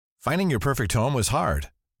Finding your perfect home was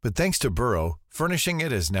hard, but thanks to Burrow, furnishing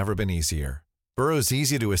it has never been easier. Burrow's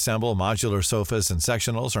easy-to-assemble modular sofas and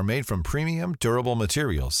sectionals are made from premium, durable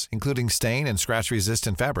materials, including stain and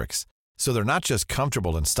scratch-resistant fabrics. So they're not just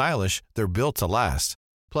comfortable and stylish, they're built to last.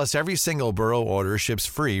 Plus, every single Burrow order ships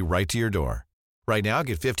free right to your door. Right now,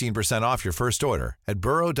 get 15% off your first order at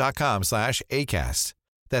burrow.com/ACAST.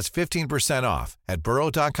 That's 15% off at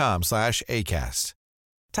burrow.com/ACAST.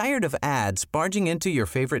 Tired of ads barging into your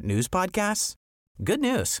favorite news podcasts? Good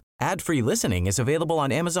news. Ad-free listening is available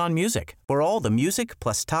on Amazon Music for all the music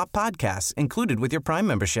plus top podcasts included with your Prime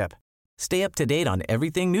membership. Stay up to date on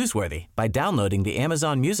everything newsworthy by downloading the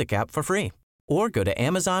Amazon Music app for free or go to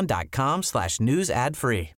amazon.com/news ad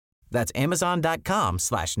free. That's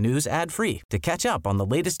amazon.com/news ad free to catch up on the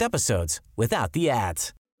latest episodes without the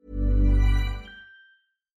ads.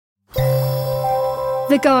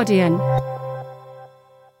 The Guardian.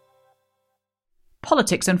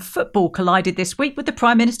 Politics and football collided this week, with the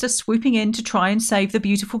Prime Minister swooping in to try and save the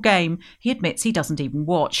beautiful game he admits he doesn't even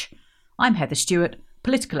watch. I'm Heather Stewart,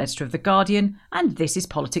 political editor of The Guardian, and this is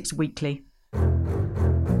Politics Weekly.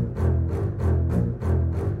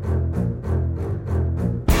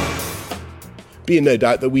 Be in no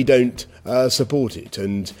doubt that we don't support it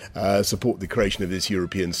and support the creation of this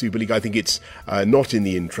European Super League. I think it's not in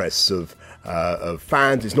the interests of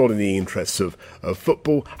fans. It's not in the interests of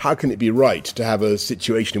football. How can it be right to have a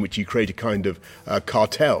situation in which you create a kind of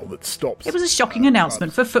cartel that stops? It was a shocking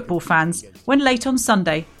announcement for football fans when late on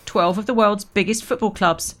Sunday, 12 of the world's biggest football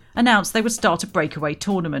clubs announced they would start a breakaway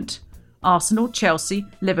tournament. Arsenal, Chelsea,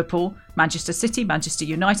 Liverpool, Manchester City, Manchester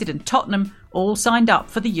United and Tottenham all signed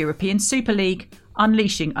up for the European Super League,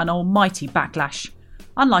 unleashing an almighty backlash.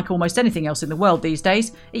 Unlike almost anything else in the world these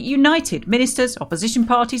days, it united ministers, opposition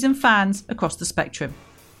parties and fans across the spectrum.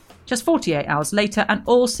 Just 48 hours later, and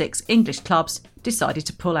all 6 English clubs decided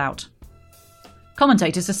to pull out.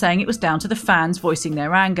 Commentators are saying it was down to the fans voicing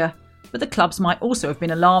their anger, but the clubs might also have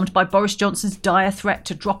been alarmed by Boris Johnson's dire threat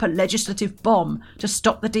to drop a legislative bomb to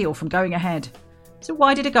stop the deal from going ahead. So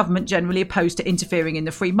why did a government generally opposed to interfering in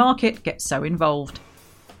the free market get so involved?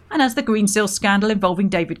 And as the Greensill scandal involving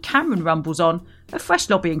David Cameron rumbles on, a fresh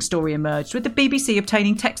lobbying story emerged, with the BBC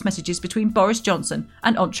obtaining text messages between Boris Johnson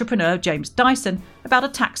and entrepreneur James Dyson about a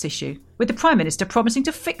tax issue, with the Prime Minister promising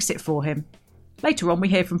to fix it for him. Later on, we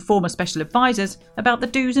hear from former special advisers about the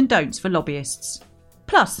do's and don'ts for lobbyists.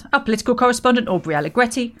 Plus, our political correspondent Aubrey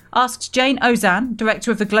Allegretti asked Jane Ozanne,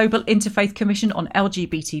 director of the Global Interfaith Commission on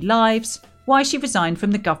LGBT Lives, why she resigned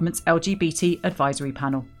from the government's LGBT advisory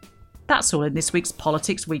panel. That's all in this week's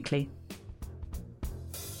Politics Weekly.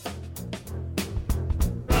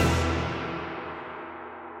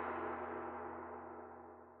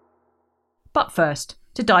 But first,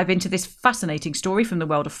 to dive into this fascinating story from the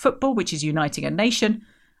world of football, which is uniting a nation,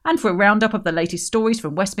 and for a roundup of the latest stories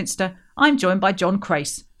from Westminster, I'm joined by John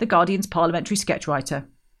Crace, The Guardian's parliamentary sketch writer.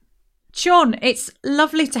 John, it's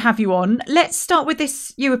lovely to have you on. Let's start with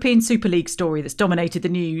this European Super League story that's dominated the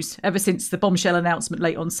news ever since the bombshell announcement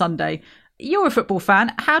late on Sunday. You're a football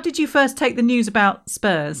fan. How did you first take the news about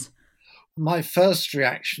Spurs? My first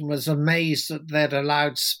reaction was amazed that they'd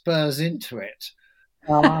allowed Spurs into it,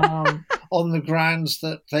 on the grounds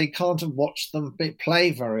that they can't have watched them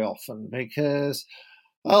play very often, because...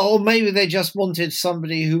 or maybe they just wanted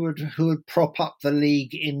somebody who would prop up the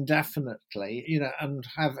league indefinitely, and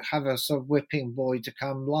have a sort of whipping boy to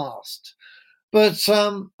come last. But,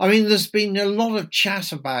 there's been a lot of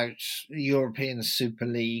chat about the European Super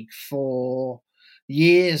League for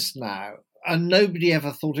years now, and nobody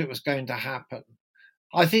ever thought it was going to happen.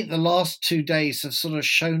 I think the last 2 days have sort of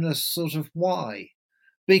shown us sort of why,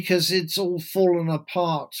 because it's all fallen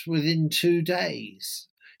apart within 2 days.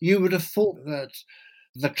 You would have thought that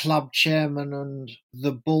the club chairman and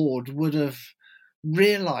the board would have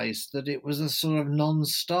realised that it was a sort of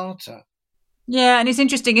non-starter. Yeah, and it's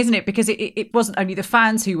interesting, isn't it? Because it wasn't only the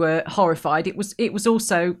fans who were horrified. It was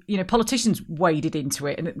also, politicians waded into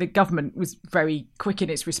it, and the government was very quick in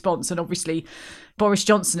its response. And obviously, Boris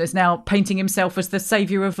Johnson is now painting himself as the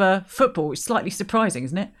saviour of football. It's slightly surprising,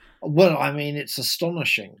 isn't it? Well, it's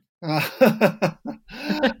astonishing.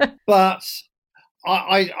 But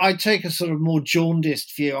I take a sort of more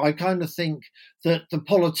jaundiced view. I kind of think that the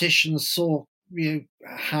politicians saw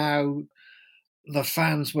how the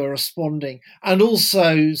fans were responding, and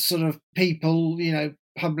also sort of people,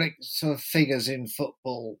 public sort of figures in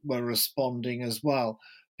football were responding as well.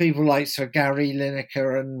 People like Sir Gary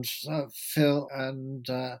Lineker and Phil and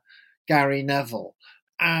Gary Neville,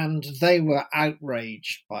 and they were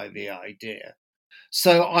outraged by the idea.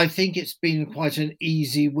 So I think it's been quite an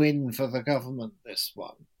easy win for the government, this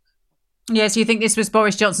one. Yeah, so you think this was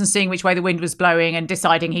Boris Johnson seeing which way the wind was blowing and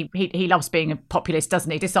deciding he loves being a populist,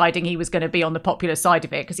 doesn't he? Deciding he was going to be on the popular side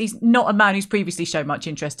of it, because he's not a man who's previously shown much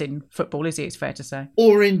interest in football, is he? It's fair to say.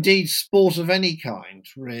 Or indeed sport of any kind,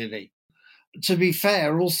 really. To be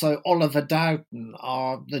fair, also Oliver Dowden,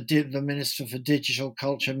 the Minister for Digital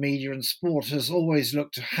Culture, Media and Sport, has always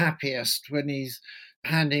looked happiest when he's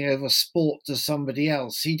handing over sport to somebody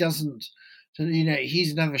else. He doesn't,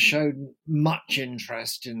 he's never shown much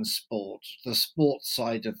interest in sport, the sports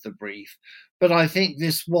side of the brief. But I think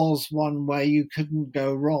this was one where you couldn't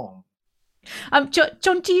go wrong.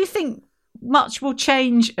 John, do you think much will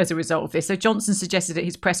change as a result of this? So Johnson suggested at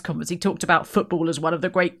his press conference, he talked about football as one of the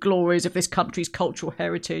great glories of this country's cultural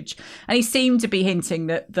heritage. And he seemed to be hinting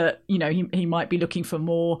that he might be looking for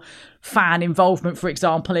more fan involvement, for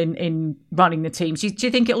example, in running the teams. Do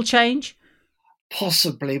you think it'll change?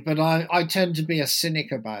 Possibly, but I tend to be a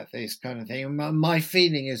cynic about this kind of thing. My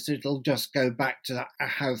feeling is that it'll just go back to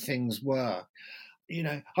how things were.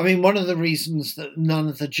 One of the reasons that none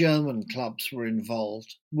of the German clubs were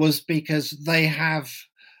involved was because they have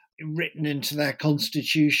written into their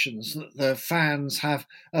constitutions that the fans have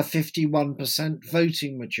a 51%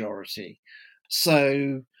 voting majority.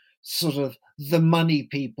 So sort of the money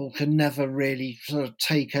people can never really sort of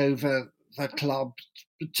take over the club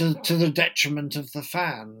to the detriment of the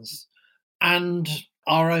fans. And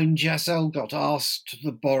our own Jess Elgott asked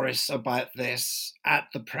the Boris about this at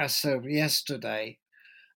the presser yesterday,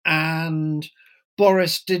 and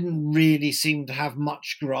Boris didn't really seem to have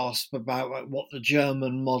much grasp about what the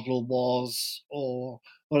German model was or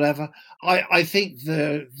whatever. I think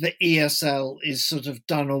the ESL is sort of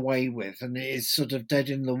done away with and it is sort of dead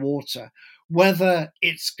in the water. Whether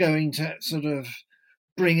it's going to sort of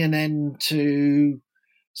bring an end to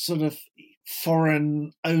sort of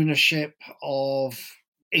foreign ownership of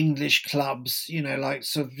English clubs,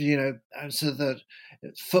 so that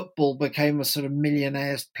football became a sort of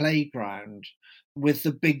millionaire's playground, with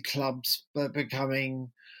the big clubs becoming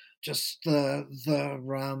just the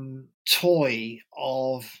toy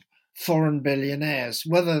of foreign billionaires.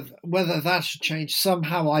 Whether that should change,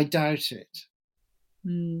 somehow I doubt it.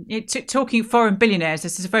 Talking foreign billionaires,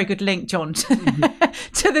 this is a very good link, John,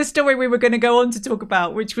 to the story we were going to go on to talk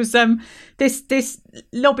about, which was this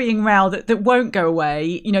lobbying row that won't go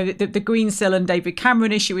away. The Greensill and David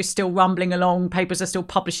Cameron issue is still rumbling along. Papers are still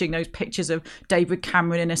publishing those pictures of David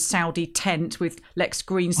Cameron in a Saudi tent with Lex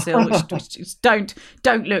Greensill, which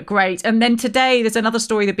don't look great. And then today there's another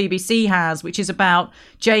story the BBC has, which is about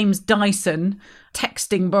James Dyson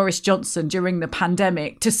texting Boris Johnson during the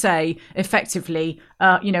pandemic to say, effectively,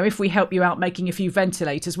 if we help you out making a few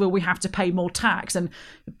ventilators, will we have to pay more tax? And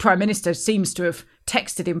the Prime Minister seems to have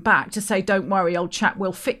texted him back to say, don't worry, old chap,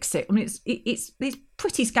 we'll fix it. I mean, it's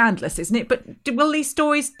pretty scandalous, isn't it? But will these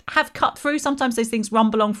stories have cut through? Sometimes those things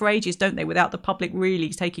rumble on for ages, don't they, without the public really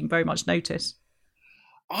taking very much notice?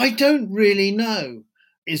 I don't really know,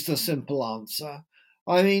 is the simple answer.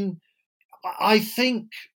 I mean, I think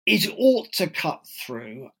it ought to cut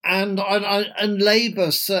through, and Labour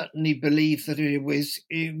certainly believe that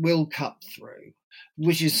it will cut through,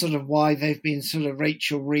 which is sort of why they've been sort of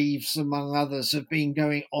Rachel Reeves, among others, have been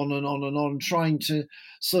going on and on and on, trying to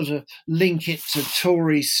sort of link it to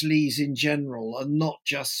Tory sleaze in general and not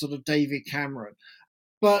just sort of David Cameron.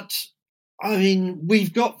 But, I mean,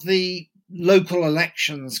 we've got the local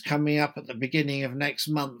elections coming up at the beginning of next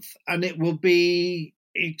month, and it will be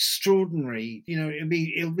extraordinary.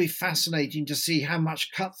 It'll be fascinating to see how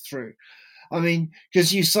much cut through. I mean,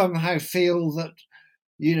 because you somehow feel that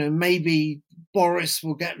maybe Boris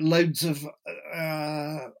will get loads of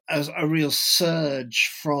a real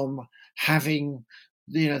surge from having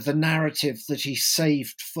the narrative that he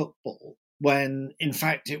saved football, when in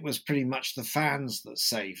fact it was pretty much the fans that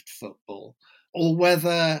saved football, or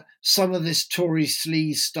whether some of this Tory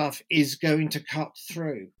sleaze stuff is going to cut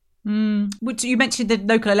through. You mentioned the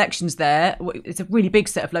local elections there. It's a really big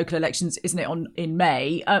set of local elections, isn't it, in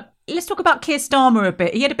May? Let's talk about Keir Starmer a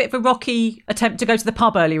bit. He had a bit of a rocky attempt to go to the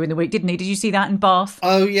pub earlier in the week, didn't he? Did you see that in Bath?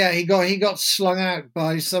 Oh, yeah, he got slung out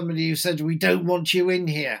by somebody who said, "We don't want you in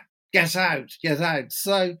here. Get out, get out."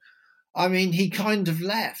 So, I mean, he kind of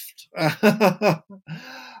left. But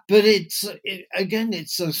it's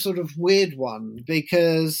a sort of weird one,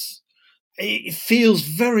 because it feels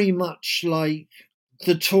very much like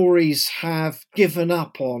the Tories have given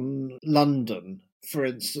up on London, for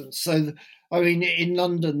instance. So, I mean, in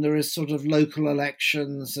London there is sort of local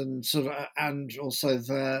elections and also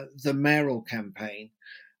the mayoral campaign.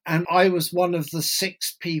 And I was one of the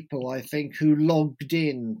 6 people, I think, who logged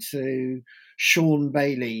in to Sean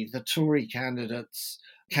Bailey, the Tory candidate's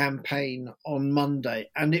campaign on Monday,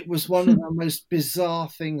 and it was one of the most bizarre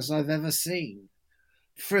things I've ever seen.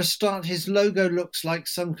 For a start, his logo looks like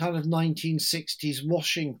some kind of 1960s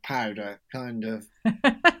washing powder kind of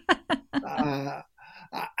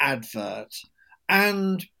advert.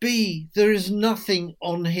 And B, there is nothing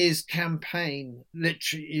on his campaign,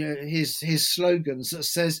 literally, his slogans that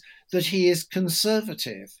says that he is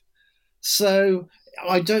conservative. So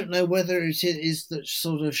I don't know whether it is that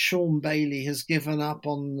sort of Sean Bailey has given up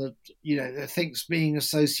on thinks being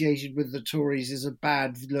associated with the Tories is a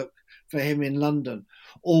bad look for him in London,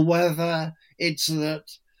 or whether it's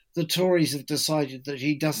that the Tories have decided that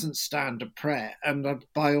he doesn't stand a prayer, and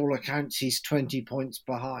by all accounts he's 20 points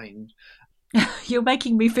behind. You're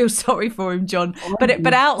making me feel sorry for him, John.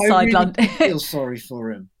 But outside London, I feel sorry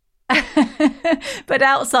for him. But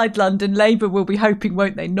outside London, Labour will be hoping,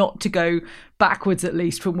 won't they, not to go backwards, at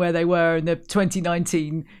least from where they were in the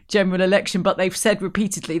 2019 general election. But they've said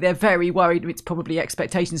repeatedly they're very worried. It's probably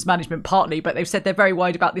expectations management partly, but they've said they're very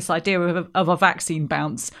worried about this idea of a vaccine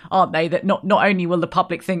bounce, aren't they? That not only will the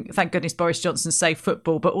public think, thank goodness Boris Johnson's saved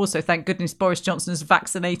football, but also thank goodness Boris Johnson has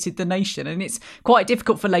vaccinated the nation. And it's quite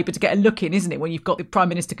difficult for Labour to get a look in, isn't it, when you've got the Prime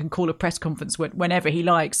Minister can call a press conference whenever he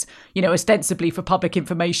likes, ostensibly for public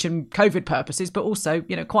information, COVID purposes, but also,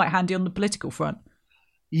 quite handy on the political front.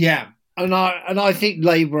 Yeah. And I think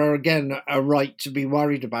Labour, again, are right to be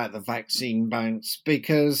worried about the vaccine bounce,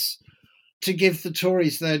 because to give the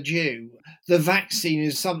Tories their due, the vaccine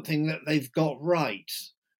is something that they've got right.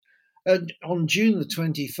 And on June the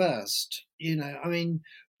 21st,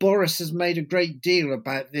 Boris has made a great deal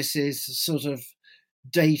about this is sort of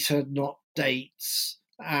data, not dates,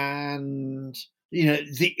 and,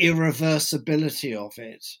 the irreversibility of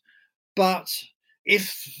it. But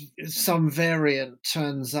if some variant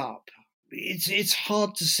turns up, it's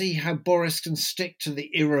hard to see how Boris can stick to the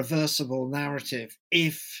irreversible narrative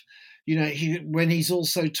if, when he's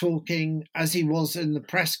also talking, as he was in the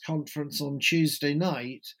press conference on Tuesday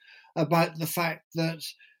night, about the fact that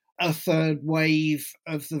a third wave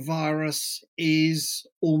of the virus is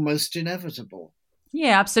almost inevitable.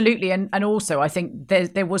 Yeah, absolutely. And also, I think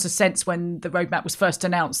there was a sense when the roadmap was first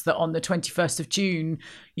announced that on the 21st of June,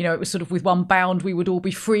 it was sort of with one bound, we would all be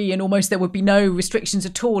free and almost there would be no restrictions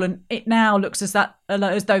at all. And it now looks as though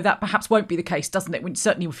that perhaps won't be the case, doesn't it?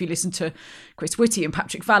 Certainly if you listen to Chris Whitty and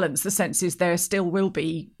Patrick Vallance, the sense is there still will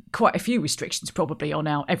be quite a few restrictions probably on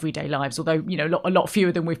our everyday lives, although, a lot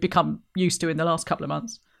fewer than we've become used to in the last couple of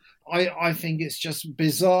months. I think it's just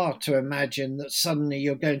bizarre to imagine that suddenly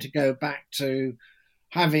you're going to go back to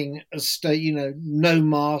having a state, no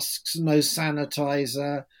masks, no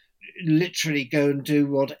sanitizer, literally go and do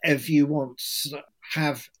whatever you want.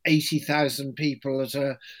 Have 80,000 people at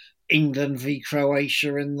England v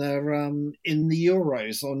Croatia in the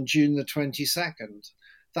Euros on June the 22nd.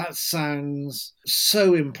 That sounds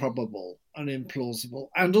so improbable and implausible,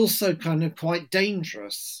 and also kind of quite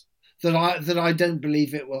dangerous that I don't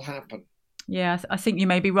believe it will happen. Yeah, I think you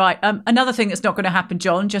may be right. Another thing that's not going to happen,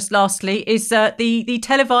 John, just lastly, is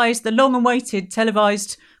the long-awaited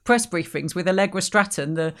televised press briefings with Allegra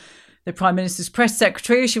Stratton, the Prime Minister's press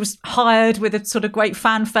secretary. She was hired with a sort of great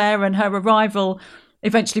fanfare, and her arrival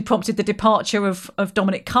eventually prompted the departure of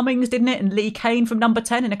Dominic Cummings, didn't it? And Lee Kane from Number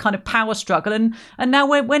 10 in a kind of power struggle. And now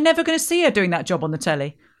we're never going to see her doing that job on the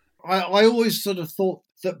telly. I always sort of thought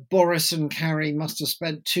that Boris and Carrie must have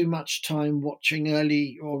spent too much time watching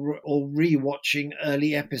early or re-watching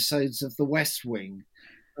early episodes of The West Wing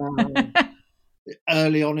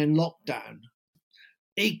early on in lockdown.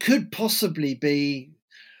 It could possibly be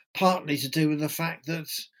partly to do with the fact that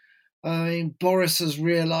Boris has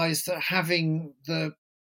realised that having the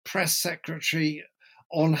press secretary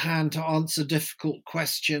on hand to answer difficult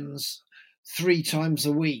questions 3 times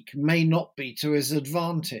a week may not be to his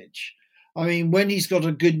advantage. When he's got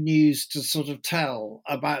a good news to sort of tell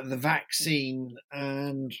about the vaccine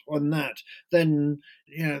and on that, then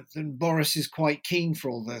Boris is quite keen for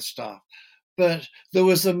all this stuff. But there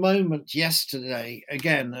was a moment yesterday,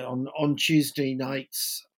 again on Tuesday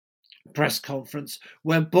night's press conference,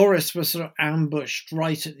 where Boris was sort of ambushed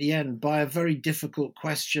right at the end by a very difficult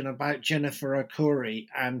question about Jennifer Arcuri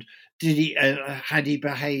and had he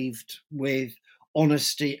behaved with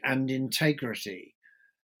honesty and integrity.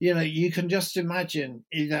 You can just imagine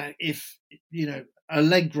that if,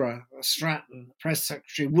 Allegra Stratton, press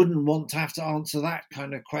secretary, wouldn't want to have to answer that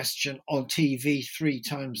kind of question on TV 3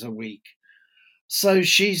 times a week. So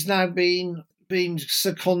she's now been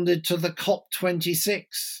seconded to the COP26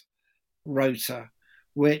 rota,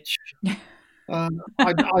 which I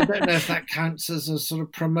don't know if that counts as a sort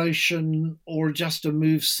of promotion or just a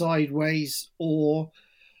move sideways, or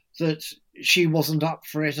that she wasn't up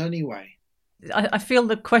for it anyway. I feel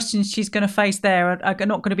the questions she's going to face there are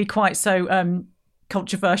not going to be quite so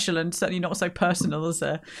controversial and certainly not so personal as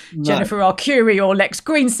Jennifer Arcuri or Lex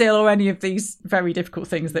Greensill or any of these very difficult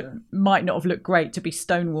things that might not have looked great to be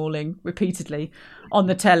stonewalling repeatedly on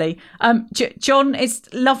the telly. John, it's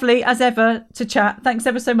lovely as ever to chat. Thanks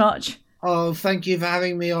ever so much. Oh, thank you for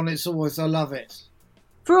having me on. I love it.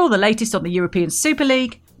 For all the latest on the European Super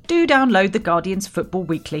League, do download The Guardian's Football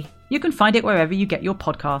Weekly. You can find it wherever you get your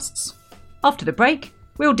podcasts. After the break,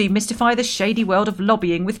 we'll demystify the shady world of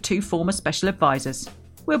lobbying with 2 former special advisors.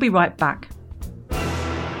 We'll be right back.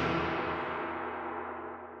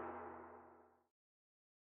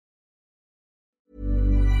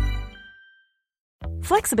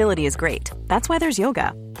 Flexibility is great. That's why there's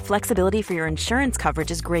yoga. Flexibility for your insurance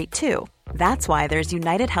coverage is great too. That's why there's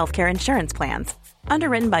United Healthcare Insurance Plans.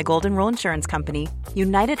 Underwritten by Golden Rule Insurance Company,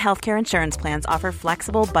 United Healthcare Insurance Plans offer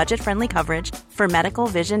flexible, budget-friendly coverage for medical,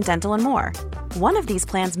 vision, dental, and more. One of these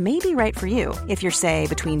plans may be right for you if you're, say,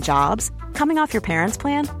 between jobs, coming off your parents'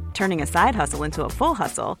 plan, turning a side hustle into a full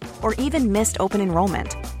hustle, or even missed open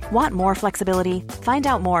enrollment. Want more flexibility? Find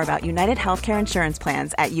out more about United Healthcare Insurance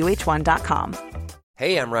Plans at uh1.com.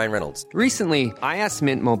 Hey, I'm Ryan Reynolds. Recently, I asked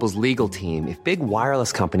Mint Mobile's legal team if big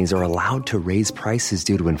wireless companies are allowed to raise prices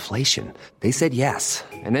due to inflation. They said yes.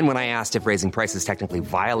 And then when I asked if raising prices technically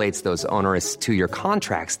violates those onerous 2-year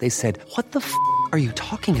contracts, they said, "What the f*** are you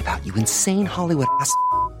talking about, you insane Hollywood ass?"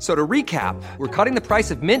 So to recap, we're cutting the price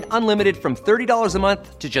of Mint Unlimited from $30 a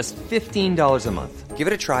month to just $15 a month. Give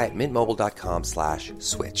it a try at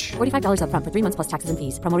mintmobile.com/switch. $45 up front for 3 months plus taxes and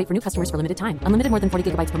fees. Promo rate for new customers for limited time. Unlimited more than 40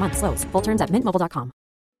 gigabytes per month. Slows full terms at mintmobile.com.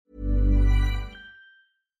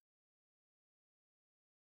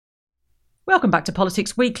 Welcome back to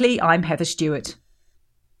Politics Weekly. I'm Heather Stewart.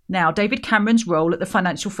 Now, David Cameron's role at the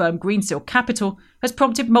financial firm Greensill Capital has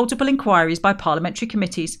prompted multiple inquiries by parliamentary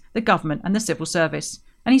committees, the government and the civil service.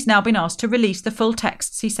 And he's now been asked to release the full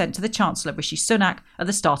texts he sent to the Chancellor Rishi Sunak at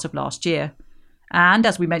the start of last year. And,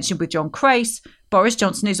 as we mentioned with John Crace, Boris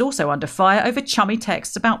Johnson is also under fire over chummy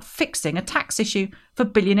texts about fixing a tax issue for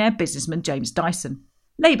billionaire businessman James Dyson.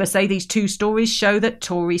 Labour say these 2 stories show that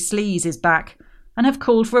Tory sleaze is back and have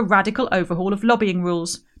called for a radical overhaul of lobbying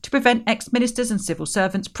rules to prevent ex-ministers and civil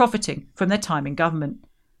servants profiting from their time in government.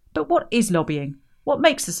 But what is lobbying? What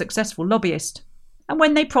makes a successful lobbyist? And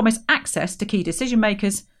when they promise access to key decision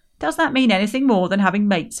makers, does that mean anything more than having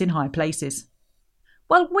mates in high places?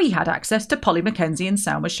 Well, we had access to Polly Mackenzie and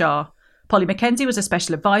Salma Shah. Polly Mackenzie was a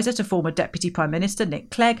special advisor to former Deputy Prime Minister Nick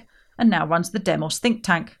Clegg and now runs the Demos think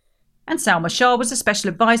tank. And Salma Shah was a special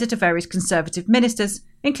advisor to various Conservative ministers,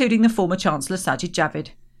 including the former Chancellor Sajid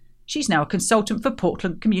Javid. She's now a consultant for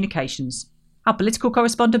Portland Communications. Our political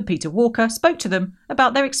correspondent Peter Walker spoke to them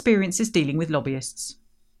about their experiences dealing with lobbyists.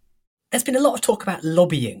 There's been a lot of talk about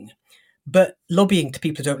lobbying, but lobbying, to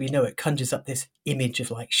people who don't really know it, conjures up this image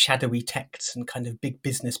of like shadowy texts and kind of big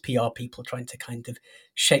business PR people trying to kind of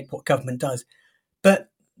shape what government does.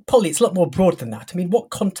 But Polly, it's a lot more broad than that. I mean, what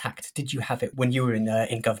contact did you have it when you were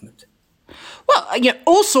in government? Well,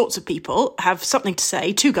 all sorts of people have something to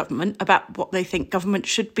say to government about what they think government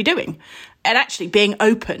should be doing. And actually being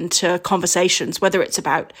open to conversations, whether it's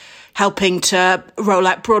about helping to roll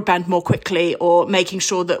out broadband more quickly or making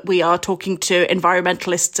sure that we are talking to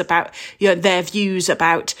environmentalists about their views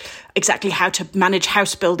about exactly how to manage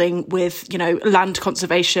house building with land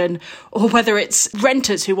conservation, or whether it's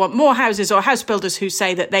renters who want more houses or house builders who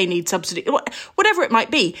say that they need subsidy, whatever it might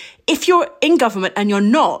be. If you're in government and you're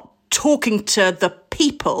not talking to the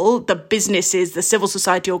people, the businesses, the civil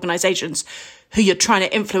society organisations who you're trying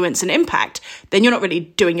to influence and impact, then you're not really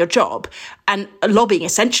doing your job. And lobbying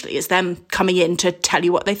essentially is them coming in to tell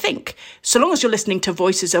you what they think. So long as you're listening to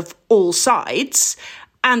voices of all sides,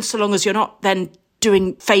 and so long as you're not then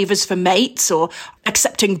doing favours for mates or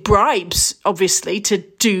accepting bribes, obviously, to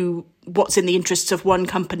do what's in the interests of one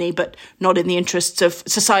company but not in the interests of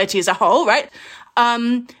society as a whole, right?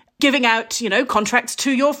 Giving out, contracts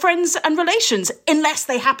to your friends and relations, unless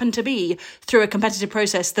they happen to be, through a competitive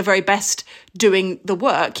process, the very best doing the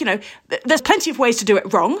work. There's plenty of ways to do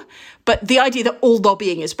it wrong, but the idea that all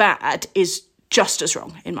lobbying is bad is just as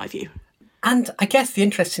wrong, in my view. And I guess the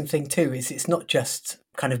interesting thing too is it's not just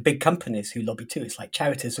kind of big companies who lobby too, it's like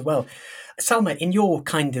charities as well. Salma, in your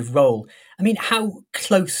kind of role, I mean, how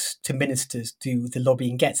close to ministers do the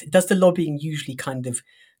lobbying get? Does the lobbying usually kind of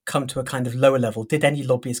come to a kind of lower level? Did any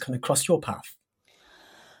lobbyists kind of cross your path?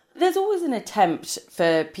 There's always an attempt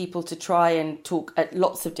for people to try and talk at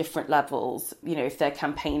lots of different levels, if they're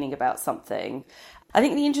campaigning about something. I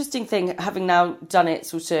think the interesting thing, having now done it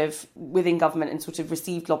sort of within government and sort of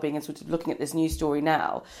received lobbying and sort of looking at this news story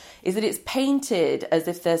now, is that it's painted as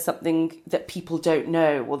if there's something that people don't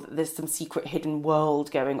know or that there's some secret hidden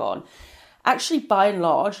world going on. Actually, by and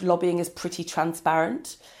large, lobbying is pretty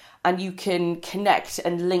transparent. And you can connect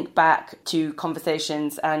and link back to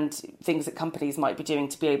conversations and things that companies might be doing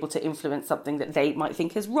to be able to influence something that they might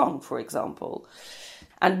think is wrong, for example.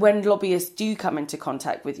 And when lobbyists do come into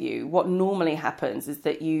contact with you, what normally happens is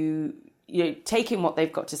that you take in what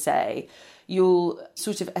they've got to say, you'll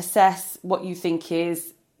sort of assess what you think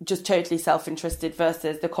is just totally self-interested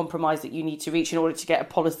versus the compromise that you need to reach in order to get a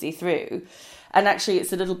policy through. And actually,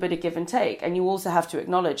 it's a little bit of give and take. And you also have to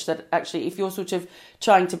acknowledge that actually, if you're sort of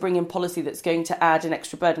trying to bring in policy that's going to add an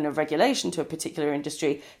extra burden of regulation to a particular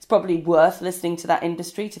industry, it's probably worth listening to that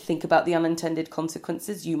industry to think about the unintended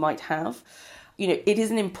consequences you might have. It is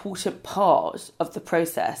an important part of the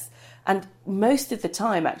process. And most of the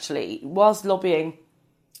time, actually, whilst lobbying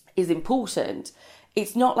is important,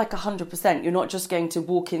 it's not like 100%. You're not just going to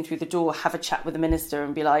walk in through the door, have a chat with the minister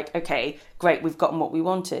and be like, okay, great, we've gotten what we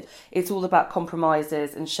wanted. It's all about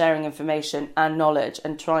compromises and sharing information and knowledge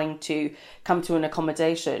and trying to come to an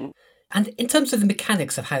accommodation. And in terms of the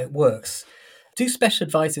mechanics of how it works, do special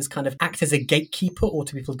advisors kind of act as a gatekeeper, or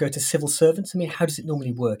do people go to civil servants? I mean, how does it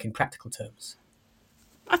normally work in practical terms?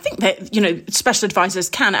 I think that, special advisors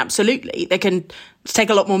can, absolutely. They can take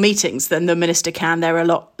a lot more meetings than the minister can. They're a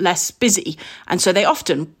lot less busy. And so they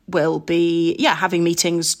often will be, having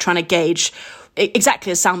meetings, trying to gauge,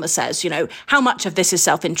 exactly as Salma says, how much of this is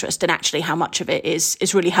self-interest and actually how much of it is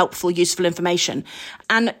really helpful, useful information.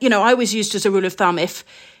 And, I always used as a rule of thumb, if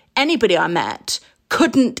anybody I met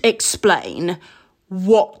couldn't explain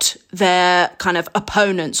what their kind of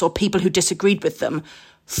opponents or people who disagreed with them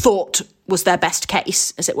thought was their best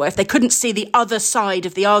case, as it were, if they couldn't see the other side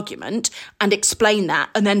of the argument and explain that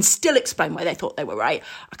and then still explain why they thought they were right,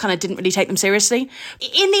 I kind of didn't really take them seriously.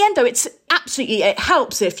 In the end, though, it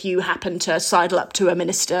helps if you happen to sidle up to a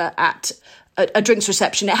minister at a drinks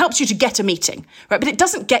reception. It helps you to get a meeting, right? But it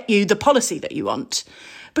doesn't get you the policy that you want.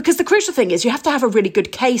 Because the crucial thing is you have to have a really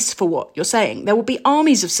good case for what you're saying. There will be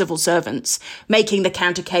armies of civil servants making the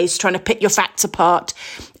counter case, trying to pick your facts apart.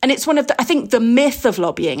 And it's one of I think the myth of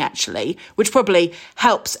lobbying, actually, which probably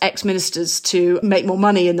helps ex-ministers to make more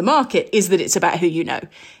money in the market, is that it's about who you know.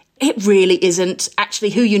 It really isn't.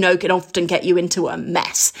 Actually, who you know can often get you into a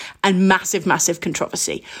mess and massive, massive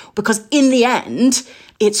controversy. Because in the end,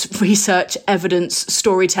 it's research, evidence,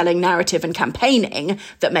 storytelling, narrative and campaigning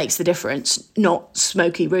that makes the difference, not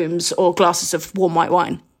smoky rooms or glasses of warm white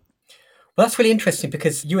wine. Well, that's really interesting,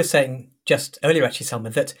 because you were saying just earlier, actually,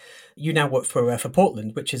 Salma, that you now work for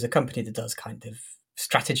Portland, which is a company that does kind of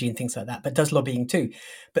strategy and things like that, but does lobbying too.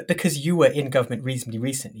 But because you were in government reasonably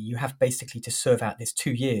recently, you have basically to serve out this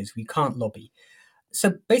 2 years where you can't lobby.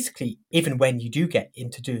 So basically, even when you do get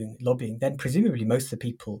into doing lobbying, then presumably most of the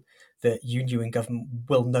people that you knew in government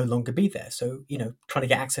will no longer be there. So, trying to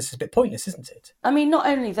get access is a bit pointless, isn't it? I mean, not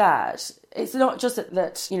only that, it's not just that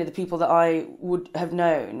the people that I would have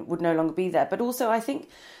known would no longer be there, but also I think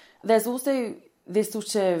there's also this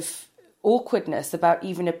sort of awkwardness about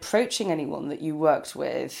even approaching anyone that you worked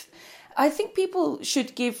with. I think people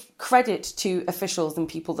should give credit to officials and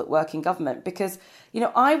people that work in government, because,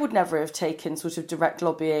 I would never have taken sort of direct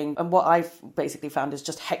lobbying, and what I've basically found is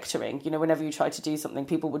just hectoring. Whenever you try to do something,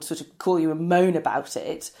 people would sort of call you and moan about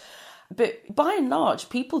it. But by and large,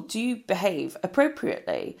 people do behave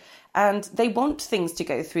appropriately, and they want things to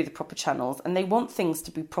go through the proper channels, and they want things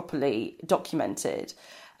to be properly documented.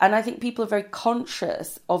 And I think people are very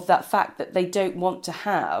conscious of that fact that they don't want to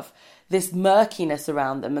have this murkiness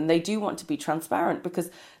around them, and they do want to be transparent, because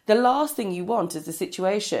the last thing you want is a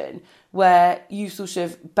situation where you sort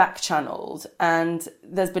of back-channeled and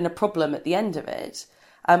there's been a problem at the end of it,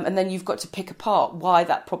 and then you've got to pick apart why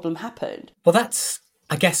that problem happened. Well, that's,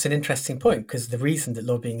 I guess, an interesting point, because the reason that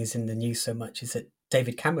lobbying is in the news so much is that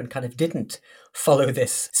David Cameron kind of didn't follow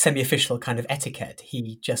this semi-official kind of etiquette.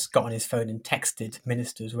 He just got on his phone and texted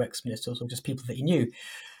ministers or ex-ministers or just people that he knew.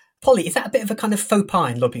 Polly, is that a bit of a kind of faux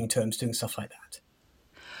pas in lobbying terms, doing stuff like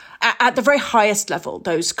that? At the very highest level,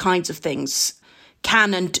 those kinds of things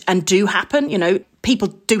can and do happen. People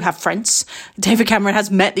do have friends. David Cameron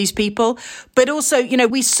has met these people. But also,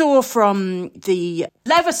 we saw from the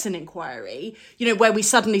Leveson inquiry, where we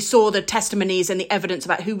suddenly saw the testimonies and the evidence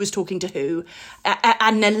about who was talking to who at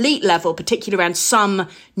an elite level, particularly around some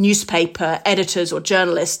newspaper editors or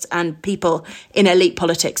journalists and people in elite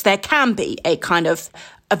politics. There can be a kind of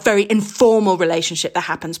a very informal relationship that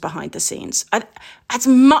happens behind the scenes. It's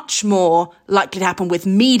much more likely to happen with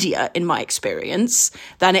media, in my experience,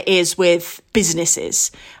 than it is with businesses.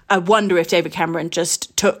 I wonder if David Cameron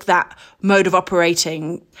just took that mode of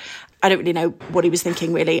operating. I don't really know what he was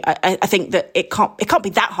thinking, really. I think that it can't be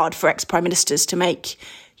that hard for ex-prime ministers to make,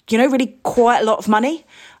 really quite a lot of money.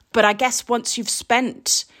 But I guess once you've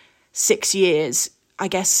spent 6 years,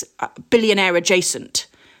 billionaire adjacent,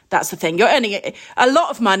 that's the thing. You're earning a lot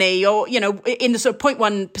of money. You're, in the sort of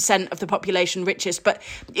 0.1% of the population richest, but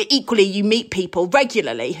equally you meet people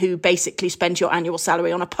regularly who basically spend your annual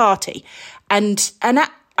salary on a party. And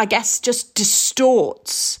that, I guess, just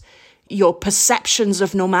distorts your perceptions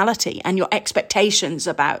of normality and your expectations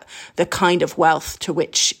about the kind of wealth to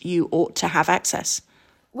which you ought to have access.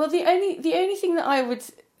 Well, the only thing that I would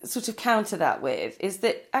sort of counter that with is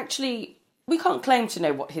that actually we can't claim to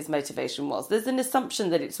know what his motivation was. There's an assumption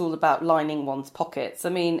that it's all about lining one's pockets. I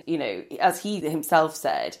mean, as he himself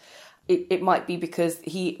said, it might be because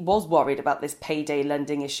he was worried about this payday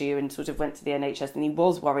lending issue and sort of went to the NHS, and he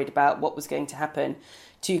was worried about what was going to happen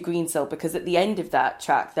to Greensill, because at the end of that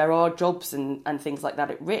track, there are jobs and things like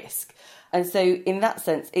that at risk. And so in that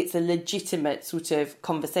sense, it's a legitimate sort of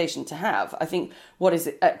conversation to have. I think what is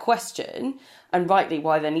at question, and rightly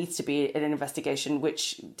why there needs to be an investigation,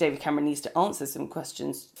 which David Cameron needs to answer some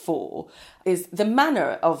questions for, is the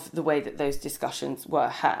manner of the way that those discussions were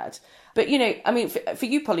had. But, for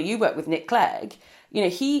you, Polly, you work with Nick Clegg.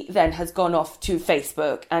 He then has gone off to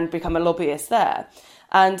Facebook and become a lobbyist there.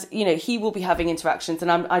 And, he will be having interactions,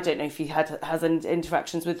 and I don't know if he has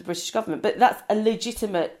interactions with the British government, but that's a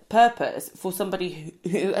legitimate purpose for somebody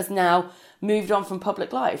who has now moved on from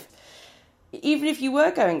public life. Even if you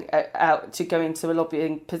were going out to go into a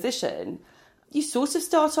lobbying position, you sort of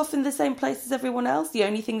start off in the same place as everyone else. The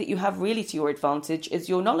only thing that you have really to your advantage is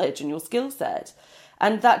your knowledge and your skill set.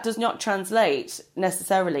 And that does not translate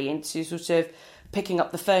necessarily into sort of picking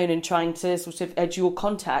up the phone and trying to sort of edge your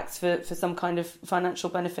contacts for some kind of financial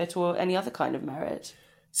benefit or any other kind of merit.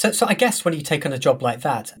 So I guess when you take on a job like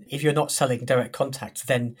that, if you're not selling direct contacts,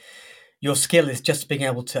 then your skill is just being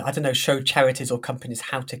able to, show charities or companies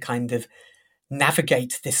how to kind of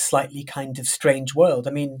navigate this slightly kind of strange world.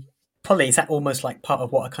 I mean, Polly, is that almost like part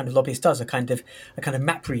of what a kind of lobbyist does, a kind of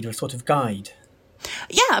map reader, a sort of guide?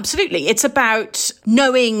 Yeah, absolutely. It's about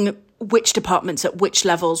knowing which departments at which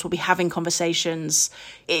levels will be having conversations.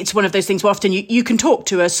 It's one of those things where often you can talk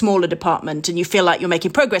to a smaller department and you feel like you're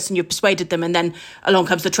making progress and you've persuaded them, and then along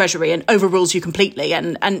comes the Treasury and overrules you completely.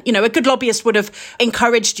 And a good lobbyist would have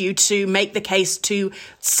encouraged you to make the case to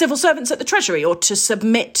civil servants at the Treasury or to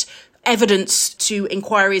submit evidence to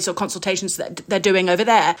inquiries or consultations that they're doing over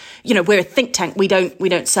there. We're a think tank. We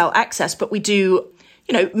don't sell access, but we do.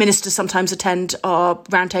 Ministers sometimes attend our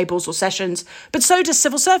roundtables or sessions, but so does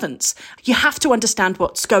civil servants. You have to understand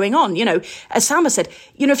what's going on. As Salma said,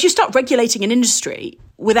 if you start regulating an industry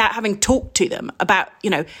without having talked to them about,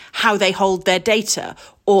 how they hold their data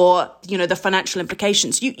or, the financial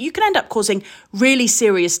implications, you can end up causing really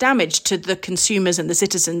serious damage to the consumers and the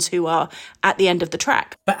citizens who are at the end of the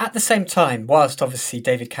track. But at the same time, whilst obviously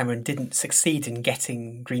David Cameron didn't succeed in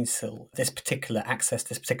getting Greensill this particular access,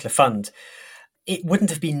 this particular fund, it wouldn't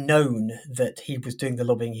have been known that he was doing the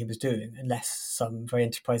lobbying he was doing unless some very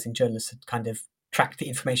enterprising journalists had kind of tracked the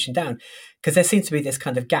information down. Because there seems to be this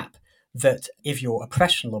kind of gap that if you're a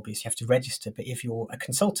professional lobbyist, you have to register. But if you're a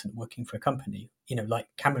consultant working for a company, like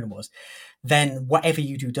Cameron was, then whatever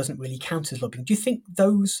you do doesn't really count as lobbying. Do you think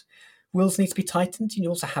those rules need to be tightened? You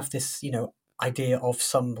also have this, idea of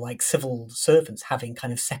some like civil servants having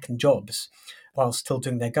kind of second jobs while still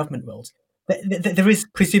doing their government roles. There is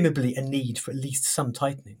presumably a need for at least some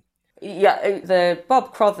tightening. Yeah, the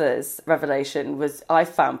Bob Crothers revelation I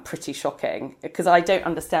found pretty shocking, because I don't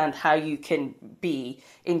understand how you can be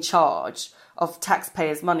in charge of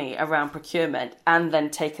taxpayers' money around procurement and then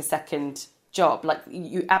take a second job. Like,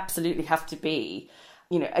 you absolutely have to be,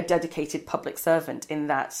 a dedicated public servant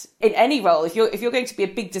in any role. If you're going to be a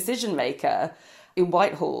big decision maker in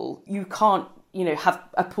Whitehall, you can't have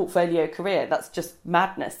a portfolio career. That's just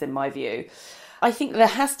madness in my view. I think there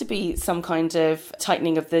has to be some kind of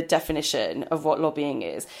tightening of the definition of what lobbying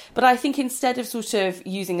is. But I think instead of sort of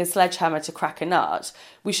using a sledgehammer to crack a nut,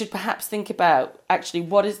 we should perhaps think about actually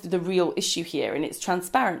what is the real issue here, and it's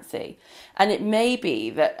transparency. And it may be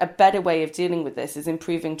that a better way of dealing with this is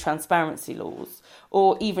improving transparency laws,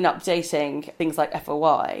 or even updating things like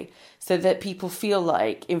FOI, so that people feel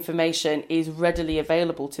like information is readily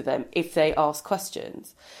available to them if they ask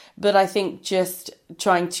questions. But I think just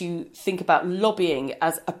trying to think about lobbying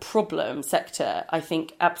as a problem sector, I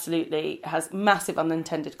think absolutely has massive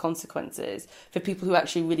unintended consequences for people who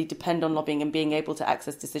actually really depend on lobbying and being able to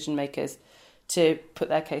access decision makers to put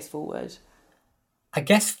their case forward. I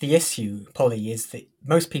guess the issue, Polly, is that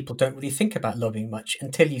most people don't really think about lobbying much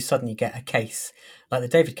until you suddenly get a case like the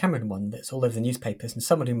David Cameron one that's all over the newspapers, and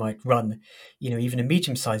someone who might run, even a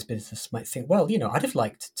medium-sized business might think, well, I'd have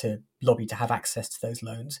liked to lobby to have access to those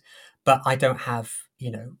loans, but I don't have,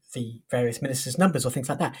 the various ministers' numbers or things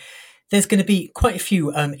like that. There's going to be quite a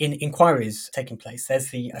few inquiries taking place.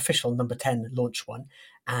 There's the official number 10 launch one,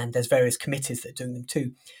 and there's various committees that are doing them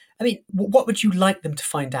too. I mean, what would you like them to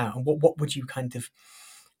find out? And what would you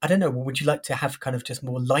would you like to have kind of just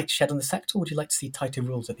more light shed on the sector? Or would you like to see tighter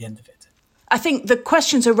rules at the end of it? I think the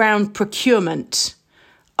questions around procurement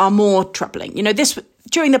are more troubling.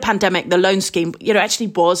 During the pandemic, the loan scheme, actually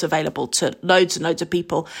was available to loads and loads of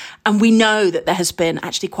people. And we know that there has been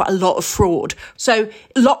actually quite a lot of fraud. So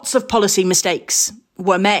lots of policy mistakes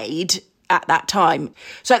were made at that time.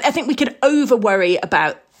 So I think we could over worry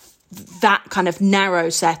about that kind of narrow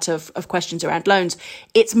set of questions around loans.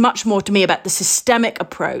 It's much more to me about the systemic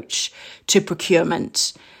approach to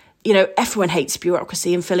procurement. Everyone hates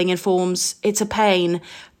bureaucracy and filling in forms. It's a pain.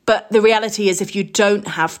 But the reality is if you don't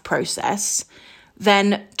have process,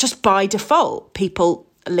 then just by default, people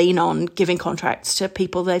lean on giving contracts to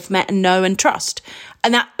people they've met and know and trust.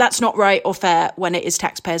 And that's not right or fair when it is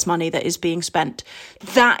taxpayers' money that is being spent.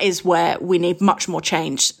 That is where we need much more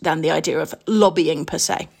change than the idea of lobbying per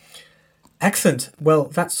se. Excellent. Well,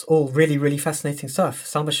 that's all really, really fascinating stuff.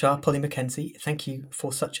 Salma Shah, Polly Mackenzie, thank you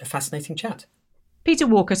for such a fascinating chat. Peter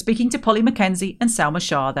Walker speaking to Polly Mackenzie and Salma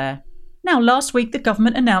Shah there. Now, last week, the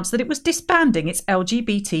government announced that it was disbanding its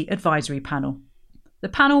LGBT advisory panel. The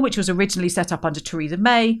panel, which was originally set up under Theresa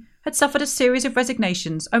May, had suffered a series of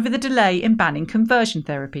resignations over the delay in banning conversion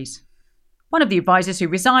therapies. One of the advisors who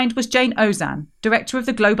resigned was Jane Ozanne, director of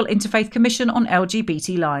the Global Interfaith Commission on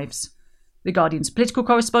LGBT Lives. The Guardian's political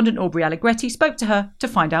correspondent Aubrey Allegretti spoke to her to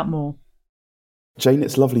find out more. Jane,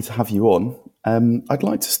 it's lovely to have you on. I'd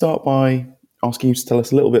like to start by asking you to tell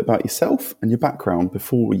us a little bit about yourself and your background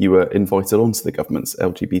before you were invited onto the government's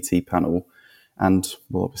LGBT panel, and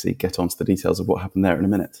we'll obviously get onto the details of what happened there in a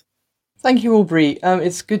minute. Thank you, Aubrey.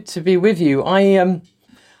 It's good to be with you. I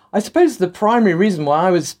suppose the primary reason why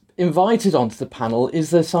I was invited onto the panel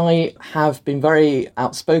is that I have been very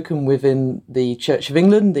outspoken within the Church of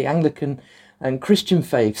England, the Anglican and Christian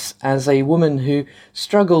faiths, as a woman who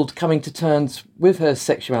struggled coming to terms with her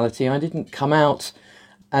sexuality. I didn't come out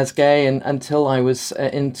as gay until I was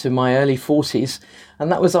into my early 40s,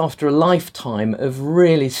 and that was after a lifetime of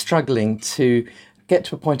really struggling to get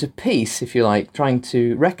to a point of peace, if you like, trying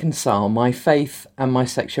to reconcile my faith and my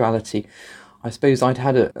sexuality. I suppose I'd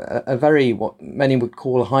had a very, what many would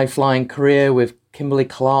call a high-flying career with Kimberly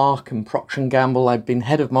Clark and Procter & Gamble. I'd been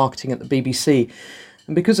head of marketing at the BBC.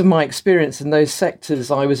 And because of my experience in those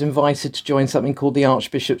sectors, I was invited to join something called the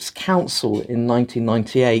Archbishop's Council in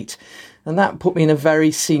 1998. And that put me in a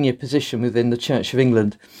very senior position within the Church of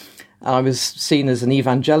England. I was seen as an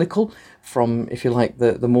evangelical from, if you like,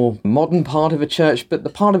 the more modern part of a church, but the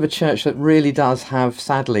part of a church that really does have,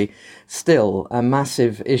 sadly, still a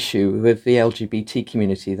massive issue with the LGBT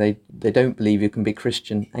community. They don't believe you can be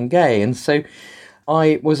Christian and gay. And so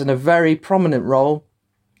I was in a very prominent role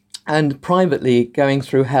and privately going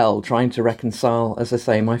through hell, trying to reconcile, as I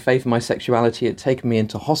say, my faith and my sexuality. It had taken me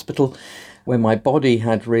into hospital when my body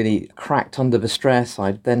had really cracked under the stress.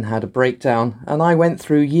 I'd then had a breakdown, and I went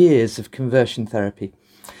through years of conversion therapy.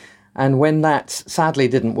 And when that sadly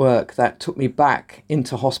didn't work, that took me back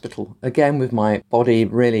into hospital, again with my body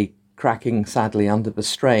really cracking sadly under the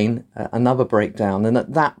strain, another breakdown. And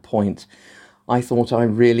at that point, I thought I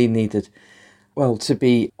really needed, to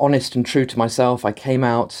be honest and true to myself. I came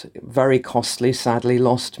out very costly, sadly,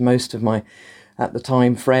 lost most of my, at the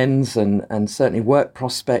time, friends and certainly work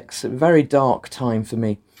prospects. A very dark time for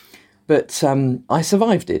me. But I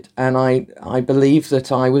survived it. And I believe that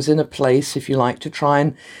I was in a place, if you like, to try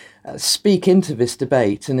and speak into this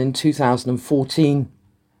debate. And in 2014,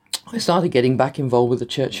 I started getting back involved with the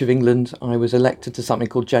Church of England. I was elected to something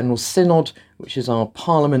called General Synod, which is our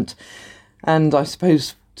parliament. And I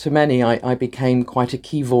suppose to many, I became quite a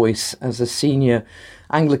key voice as a senior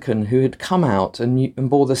Anglican who had come out and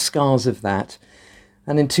bore the scars of that.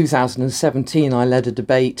 And in 2017, I led a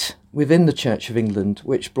debate within the Church of England,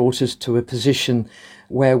 which brought us to a position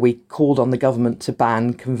where we called on the government to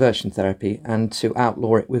ban conversion therapy and to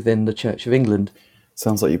outlaw it within the Church of England.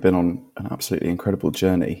 Sounds like you've been on an absolutely incredible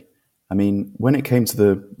journey. I mean, when it came to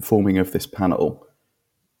the forming of this panel,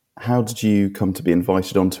 how did you come to be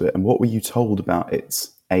invited onto it, and what were you told about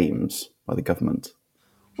its aims by the government?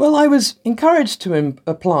 Well, I was encouraged to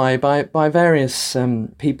apply by various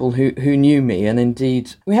people who knew me, and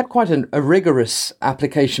indeed we had quite a rigorous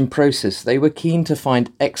application process. They were keen to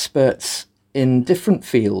find experts in different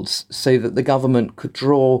fields so that the government could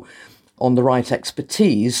draw on the right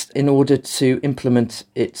expertise in order to implement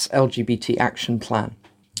its LGBT action plan.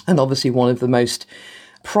 And obviously one of the most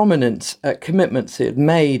prominent commitments it had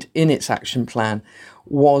made in its action plan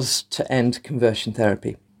was to end conversion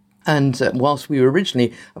therapy. And whilst we were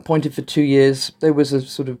originally appointed for 2 years, there was a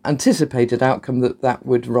sort of anticipated outcome that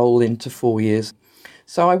would roll into 4 years.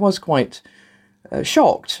 So I was quite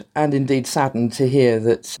shocked and indeed saddened to hear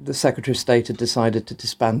that the Secretary of State had decided to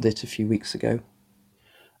disband it a few weeks ago.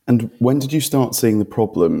 And when did you start seeing the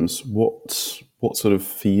problems? What sort of,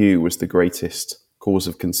 for you, was the greatest cause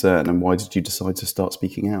of concern, and why did you decide to start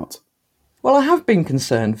speaking out? Well, I have been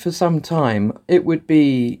concerned for some time. It would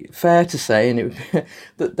be fair to say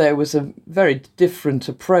that there was a very different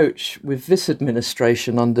approach with this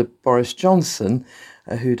administration under Boris Johnson,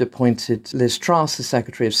 who'd appointed Liz Truss as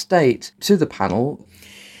Secretary of State to the panel.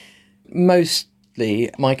 Mostly,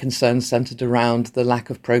 my concerns centred around the lack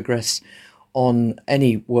of progress on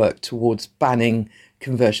any work towards banning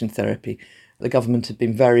conversion therapy. The government had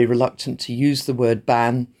been very reluctant to use the word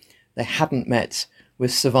ban. They hadn't met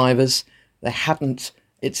with survivors. They hadn't,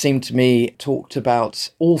 it seemed to me, talked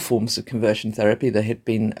about all forms of conversion therapy. They had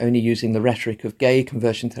been only using the rhetoric of gay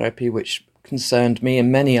conversion therapy, which concerned me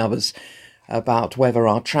and many others about whether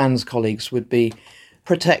our trans colleagues would be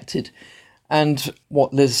protected. And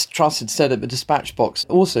what Liz Truss had said at the dispatch box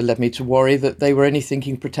also led me to worry that they were only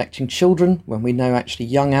thinking protecting children, when we know actually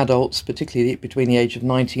young adults, particularly between the age of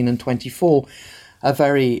 19 and 24, are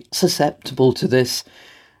very susceptible to this.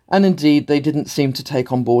 And indeed, they didn't seem to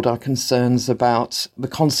take on board our concerns about the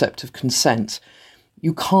concept of consent.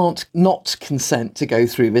 You can't not consent to go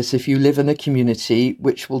through this if you live in a community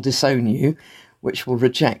which will disown you, which will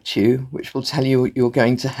reject you, which will tell you you're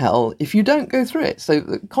going to hell if you don't go through it. So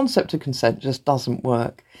the concept of consent just doesn't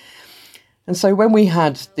work. And so when we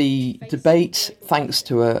had the debate, thanks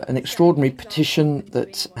to an extraordinary petition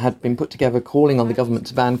that had been put together calling on the government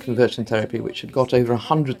to ban conversion therapy, which had got over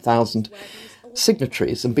 100,000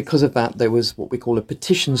 signatories, and because of that there was what we call a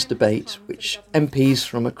petitions debate, which MPs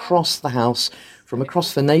from across the House, from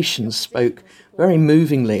across the nation, spoke very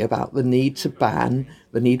movingly about the need to ban,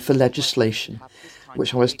 the need for legislation,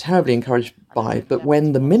 which I was terribly encouraged by. But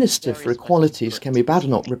when the Minister for Equalities, Kemi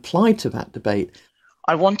Badenoch, replied to that debate,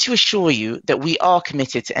 I want to assure you that we are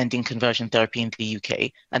committed to ending conversion therapy in the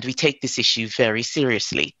UK, and we take this issue very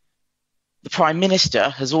seriously. The Prime Minister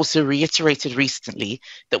has also reiterated recently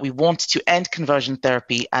that we want to end conversion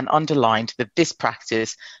therapy and underlined that this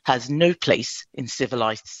practice has no place in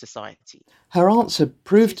civilised society. Her answer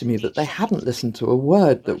proved to me that they hadn't listened to a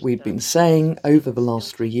word that we'd been saying over the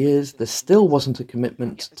last 3 years. There still wasn't a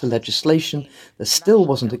commitment to legislation. There still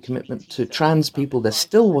wasn't a commitment to trans people. There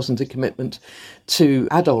still wasn't a commitment to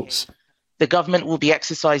adults. The government will be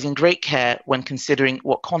exercising great care when considering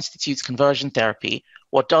what constitutes conversion therapy,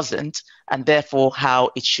 what doesn't, and therefore how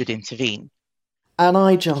it should intervene. And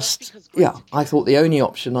I thought the only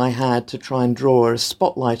option I had to try and draw a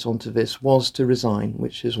spotlight onto this was to resign,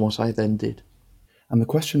 which is what I then did. And the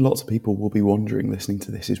question lots of people will be wondering listening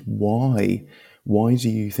to this is why? Why do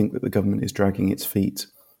you think that the government is dragging its feet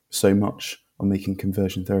so much on making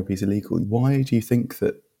conversion therapies illegal? Why do you think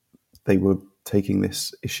that they were taking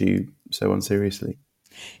this issue so unseriously?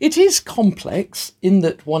 It is complex in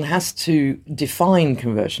that one has to define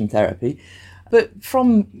conversion therapy, but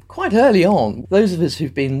from quite early on, those of us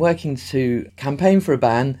who've been working to campaign for a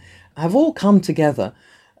ban have all come together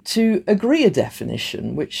to agree a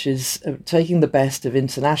definition, which is taking the best of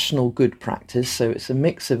international good practice. So it's a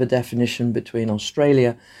mix of a definition between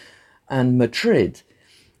Australia and Madrid.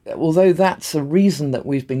 Although that's a reason that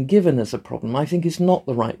we've been given as a problem, I think it's not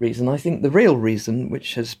the right reason. I think the real reason,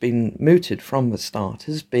 which has been mooted from the start,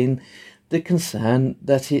 has been the concern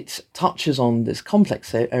that it touches on this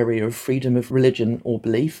complex area of freedom of religion or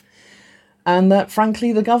belief, and that,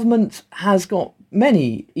 frankly, the government has got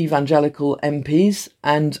many evangelical MPs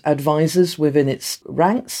and advisors within its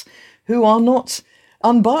ranks who are not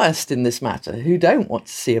unbiased in this matter, who don't want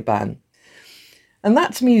to see a ban. And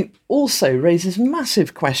that, to me, also raises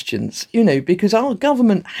massive questions, because our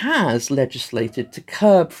government has legislated to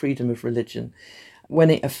curb freedom of religion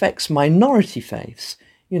when it affects minority faiths.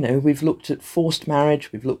 We've looked at forced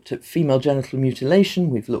marriage, we've looked at female genital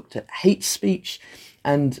mutilation, we've looked at hate speech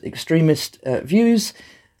and extremist views.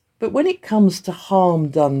 But when it comes to harm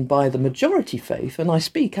done by the majority faith, and I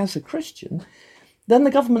speak as a Christian, then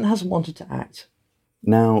the government hasn't wanted to act.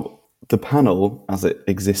 Now, the panel, as it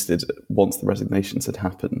existed once the resignations had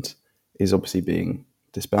happened, is obviously being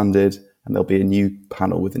disbanded, and there'll be a new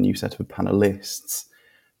panel with a new set of panellists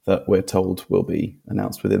that we're told will be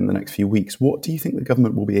announced within the next few weeks. What do you think the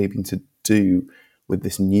government will be able to do with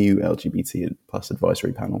this new LGBT plus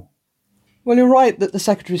advisory panel? Well, you're right that the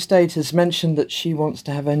Secretary of State has mentioned that she wants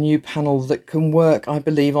to have a new panel that can work, I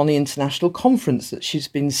believe, on the international conference that she's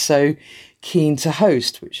been so keen to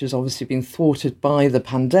host, which has obviously been thwarted by the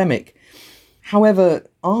pandemic. However,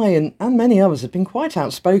 I and many others have been quite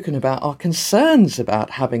outspoken about our concerns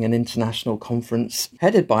about having an international conference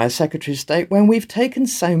headed by a Secretary of State when we've taken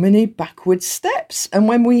so many backward steps and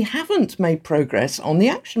when we haven't made progress on the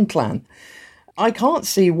action plan. I can't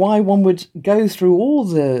see why one would go through all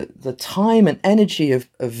the time and energy of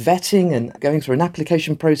vetting and going through an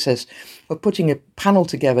application process of putting a panel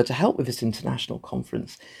together to help with this international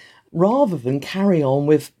conference, rather than carry on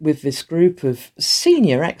with this group of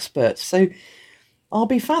senior experts. So I'll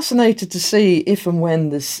be fascinated to see if and when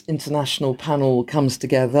this international panel comes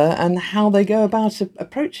together and how they go about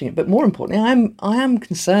approaching it. But more importantly, I am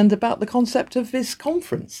concerned about the concept of this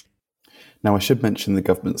conference. Now, I should mention the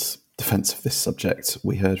government's defence of this subject.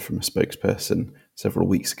 We heard from a spokesperson several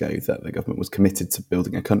weeks ago that the government was committed to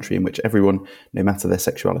building a country in which everyone, no matter their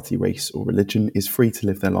sexuality, race or religion, is free to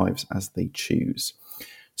live their lives as they choose.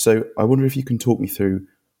 So I wonder if you can talk me through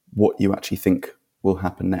what you actually think will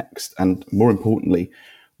happen next, and more importantly,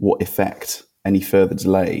 what effect any further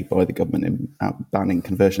delay by the government in banning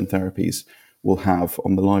conversion therapies will have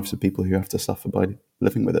on the lives of people who have to suffer by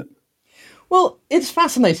living with it. Well, it's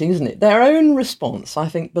fascinating, isn't it? Their own response, I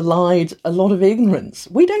think, belied a lot of ignorance.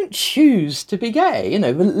 We don't choose to be gay,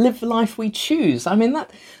 live the life we choose. I mean,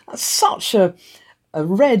 that's such a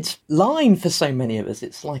red line for so many of us.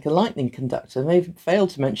 It's like a lightning conductor. They've failed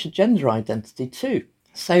to mention gender identity too.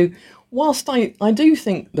 So whilst I do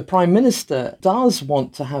think the Prime Minister does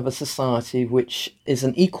want to have a society which is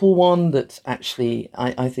an equal one, that actually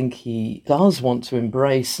I think he does want to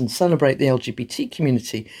embrace and celebrate the LGBT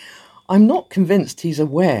community, I'm not convinced he's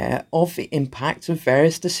aware of the impact of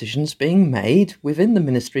various decisions being made within the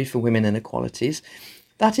Ministry for Women and Equalities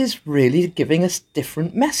that is really giving a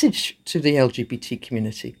different message to the LGBT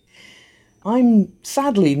community. I'm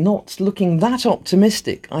sadly not looking that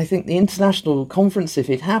optimistic. I think the international conference, if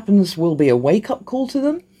it happens, will be a wake-up call to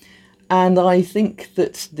them. And I think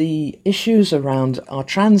that the issues around our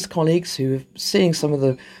trans colleagues who are seeing some of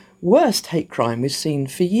the worst hate crime we've seen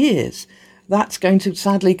for years, that's going to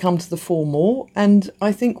sadly come to the fore more, and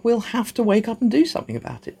I think we'll have to wake up and do something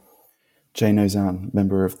about it. Jane Ozanne,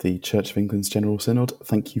 member of the Church of England's General Synod,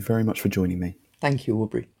 thank you very much for joining me. Thank you,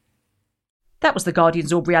 Aubrey. That was The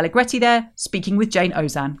Guardian's Aubrey Allegretti there, speaking with Jane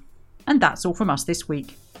Ozanne. And that's all from us this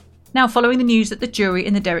week. Now, following the news that the jury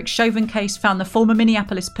in the Derek Chauvin case found the former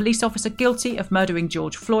Minneapolis police officer guilty of murdering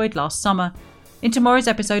George Floyd last summer, in tomorrow's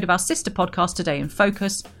episode of our sister podcast Today in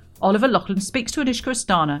Focus, Oliver Loughlin speaks to Anushka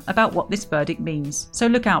Astana about what this verdict means, so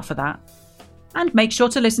look out for that. And make sure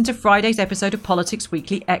to listen to Friday's episode of Politics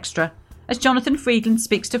Weekly Extra, as Jonathan Friedland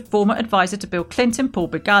speaks to former advisor to Bill Clinton, Paul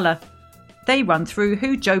Begala. They run through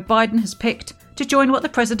who Joe Biden has picked to join what the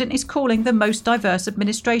president is calling the most diverse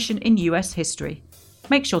administration in US history.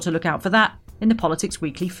 Make sure to look out for that in the Politics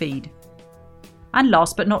Weekly feed. And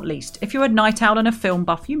last but not least, if you're a night owl and a film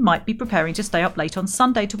buff, you might be preparing to stay up late on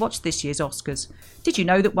Sunday to watch this year's Oscars. Did you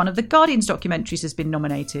know that one of the Guardian's documentaries has been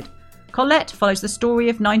nominated? Colette follows the story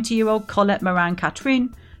of 90-year-old Colette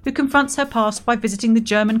Morin-Catherine, who confronts her past by visiting the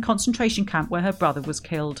German concentration camp where her brother was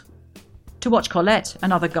killed. To watch Colette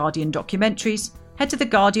and other Guardian documentaries, head to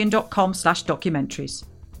theguardian.com/documentaries.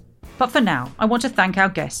 But for now, I want to thank our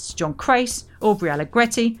guests John Crace, Aubrey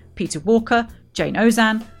Allegretti, Peter Walker, Jane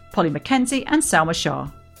Ozanne, Polly Mackenzie and Salma Shah.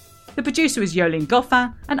 The producer is Yolene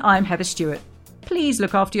Goffin and I'm Heather Stewart. Please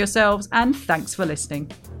look after yourselves and thanks for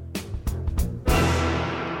listening.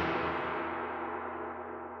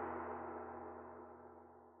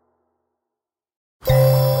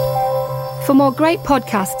 For more great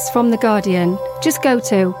podcasts from The Guardian, just go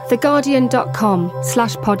to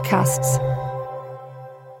theguardian.com/podcasts.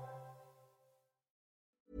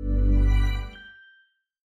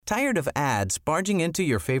 Tired of ads barging into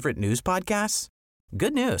your favorite news podcasts?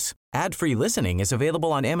 Good news. Ad-free listening is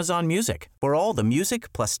available on Amazon Music for all the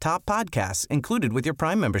music plus top podcasts included with your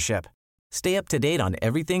Prime membership. Stay up to date on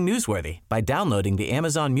everything newsworthy by downloading the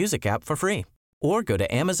Amazon Music app for free or go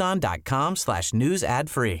to amazon.com/news ad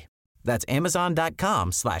free. That's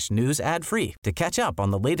amazon.com/news ad free to catch up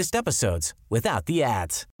on the latest episodes without the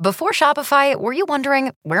ads. Before Shopify, were you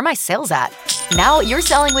wondering, where are my sales at? Now you're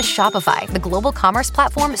selling with Shopify, the global commerce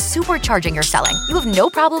platform supercharging your selling. You have no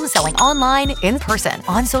problem selling online, in person,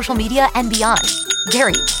 on social media, and beyond.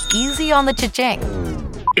 Gary, easy on the cha-ching.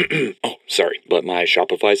 Oh, sorry, but my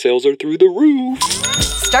Shopify sales are through the roof.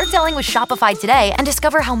 Start selling with Shopify today and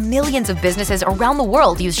discover how millions of businesses around the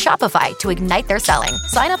world use Shopify to ignite their selling.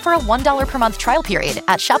 Sign up for a $1 per month trial period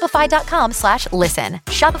at shopify.com/listen.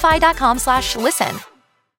 Shopify.com/listen.